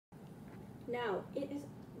Now, it has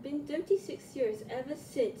been 36 years ever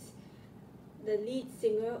since the lead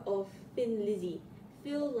singer of Thin Lizzy,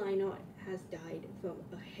 Phil Lynott, has died from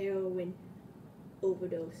a heroin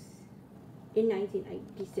overdose in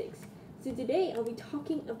 1996. So today I'll be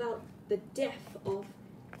talking about the death of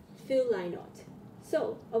Phil Lynott.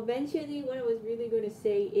 So eventually what I was really going to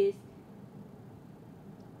say is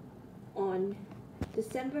on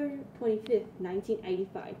December 25th,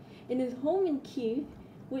 1985, in his home in Kew,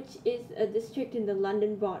 which is a district in the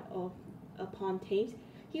London borough upon Thames,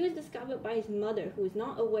 he was discovered by his mother, who was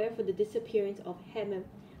not aware for the disappearance of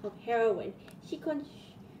heroin. She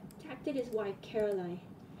contacted his wife Caroline,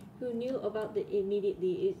 who knew about it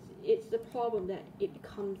immediately. It's the problem that it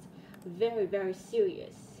becomes very, very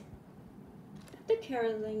serious. After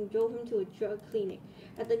Caroline drove him to a drug clinic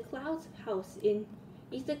at the Clouds house in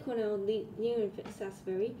Easter Cornell near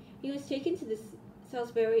Salisbury, he was taken to the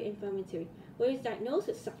Salisbury Infirmary, where he was diagnosed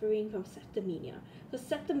with suffering from septicemia. So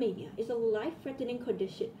septicemia is a life-threatening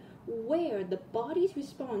condition where the body's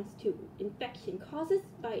response to infection caused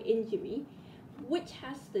by injury, which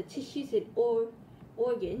has the tissues and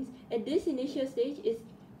organs, at this initial stage is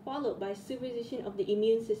followed by supervision of the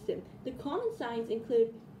immune system. The common signs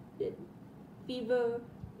include fever,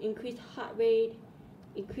 increased heart rate,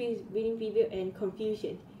 increased breathing fever, and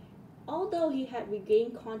confusion. Although he had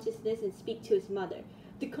regained consciousness and speak to his mother,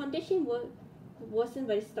 the condition worsened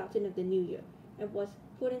by the starting of the new year and was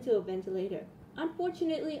put into a ventilator.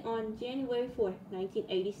 Unfortunately, on January 4,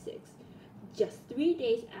 1986, just 3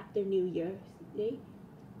 days after New Year's Day,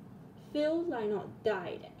 Phil Lynott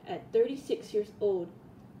died at 36 years old.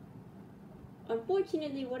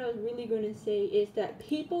 Unfortunately, what I was really going to say is that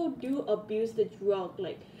people do abuse the drug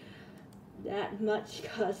like that much,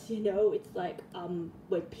 because it's like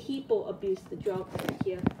when people abuse the drug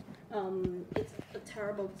here, it's a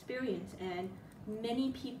terrible experience, and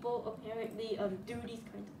many people apparently do these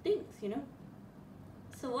kinds of things.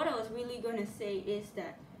 So what I was really going to say is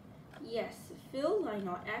that yes, Phil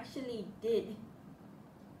Lynott actually did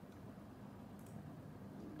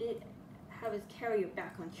have his career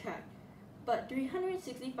back on track, but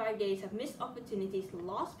 365 days of missed opportunities,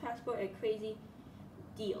 lost passport, and crazy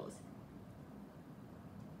deals.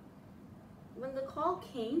 When the call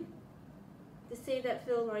came to say that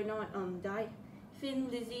Phil Lynott died,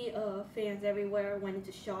 Thin Lizzy fans everywhere went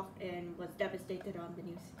into shock and was devastated on the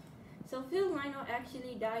news. So Phil Lynott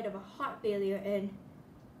actually died of a heart failure and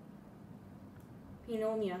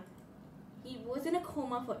pneumonia. He was in a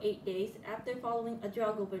coma for 8 days after following a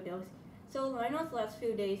drug overdose. So Lynott's last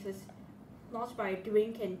few days was lost by a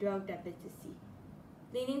drink and drug dependency,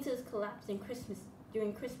 leading to his collapse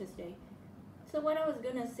during Christmas Day. So what I was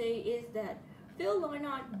gonna say is that Phil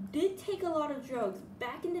Lynott did take a lot of drugs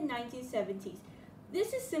back in the 1970s.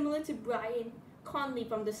 This is similar to Brian Conley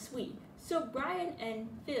from The Sweet. So Brian and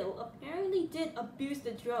Phil apparently did abuse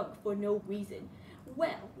the drug for no reason.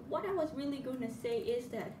 Well, what I was really gonna say is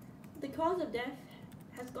that the cause of death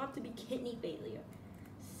has got to be kidney failure.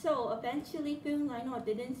 So eventually Phil Lynott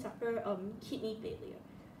didn't suffer kidney failure.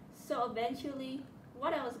 So eventually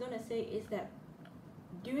what I was gonna say is that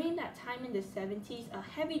during that time in the 70s,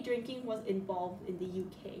 heavy drinking was involved in the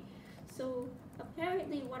UK. So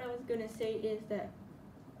apparently what I was gonna say is that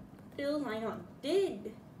Phil Lynott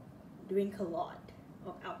did drink a lot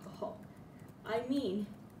of alcohol. I mean,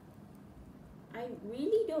 I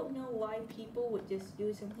really don't know why people would just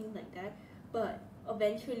do something like that, but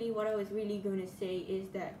eventually what I was really going to say is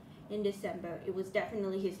that in December, it was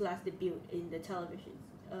definitely his last debut in the television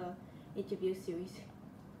interview series.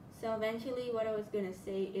 So eventually what I was going to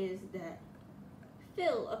say is that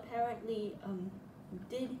Phil apparently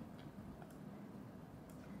did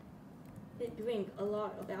drink a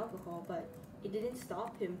lot of alcohol, but it didn't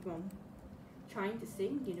stop him from trying to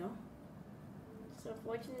sing. So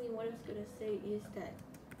unfortunately what I was going to say is that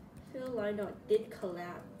Phil Lynott did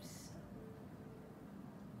collapse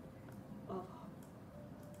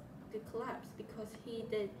because he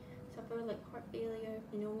did suffer like heart failure,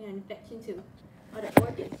 pneumonia, and infection to other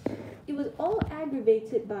organs. It was all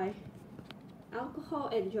aggravated by alcohol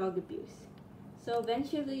and drug abuse. So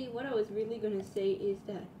eventually what I was really going to say is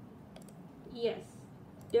that yes,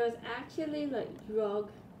 there was actually like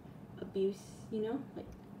drug abuse, like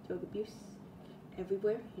drug abuse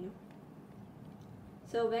everywhere.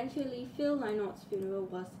 So eventually Phil Lynott's funeral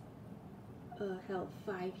was held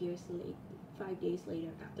 5 days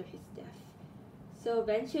later after his death. So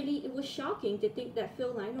eventually it was shocking to think that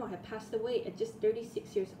Phil Lynott had passed away at just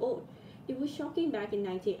 36 years old. It was shocking back in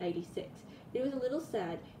 1986. It was a little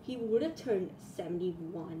sad. He would have turned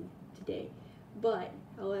 71 today. But,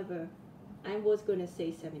 however, I was going to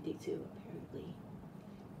say 72 apparently.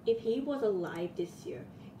 if he was alive this year,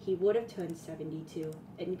 he would have turned 72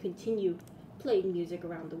 and continued playing music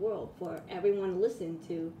around the world for everyone to listen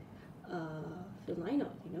to Phil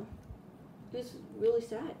Lynott, you know. It was really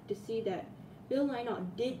sad to see that Phil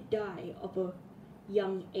Lynott did die of a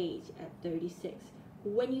young age at 36.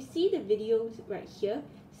 When you see the videos right here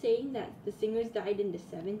saying that the singers died in the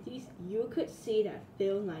 70s, you could see that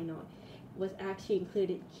Phil Lynott was actually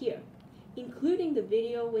included here, including the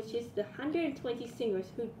video which is the 120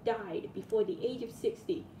 singers who died before the age of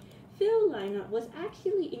 60. Phil Lynott was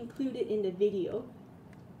actually included in the video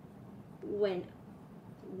when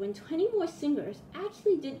 20 more singers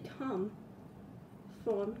actually did come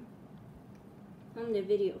from the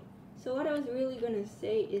video. So what I was really gonna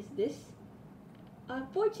say is this.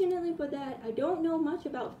 Unfortunately for that, I don't know much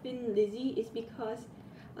about Thin Lizzy. It's because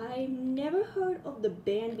I never heard of the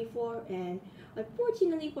band before, and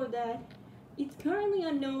unfortunately for that, it's currently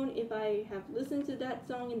unknown if I have listened to that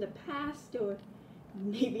song in the past or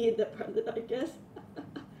maybe in the present, I guess.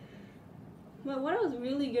 But what I was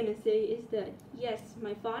really gonna say is that yes,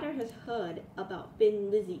 my father has heard about Thin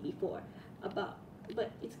Lizzy before, but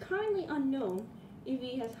it's currently unknown if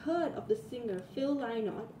he has heard of the singer Phil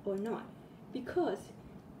Lynott or not. Because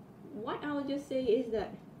what I will just say is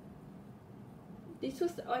that this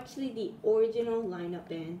was actually the original Lynott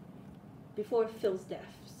band before Phil's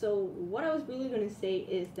death. So what I was really gonna say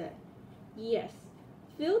is that yes,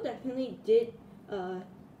 Phil definitely did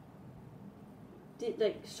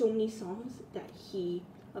like so many songs that he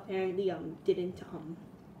apparently didn't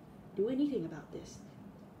do anything about this.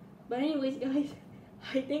 But anyways, guys,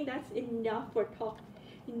 I think that's enough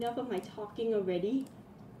of my talking already.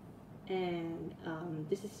 And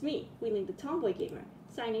this is me, Wheeling the Tomboy Gamer,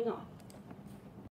 signing off.